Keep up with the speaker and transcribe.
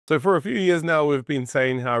So for a few years now, we've been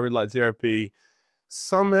saying how red light therapy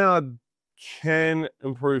somehow can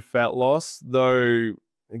improve fat loss, though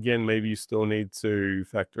again, maybe you still need to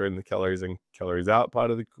factor in the calories in, calories out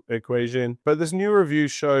part of the equation. But this new review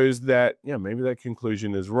shows that, yeah, maybe that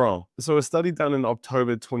conclusion is wrong. So a study done in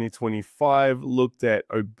October 2025 looked at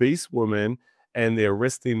obese women and their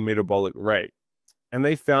resting metabolic rate. And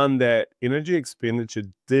they found that energy expenditure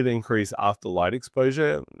did increase after light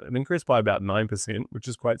exposure. It increased by about 9%, which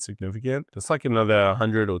is quite significant. It's like another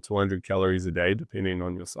 100 or 200 calories a day, depending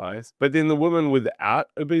on your size. But then the women without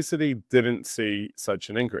obesity didn't see such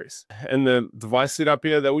an increase. And the device setup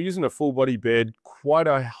here, they were using a full body bed, quite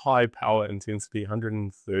a high power intensity,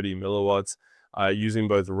 130 milliwatts, using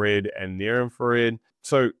both red and near infrared.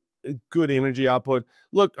 So good energy output.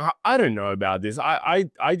 Look, I don't know about this. I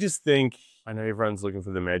just think, I know everyone's looking for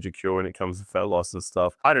the magic cure when it comes to fat loss and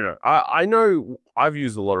stuff. I don't know. I know I've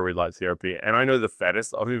used a lot of red light therapy, and I know the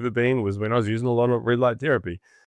fattest I've ever been was when I was using a lot of red light therapy.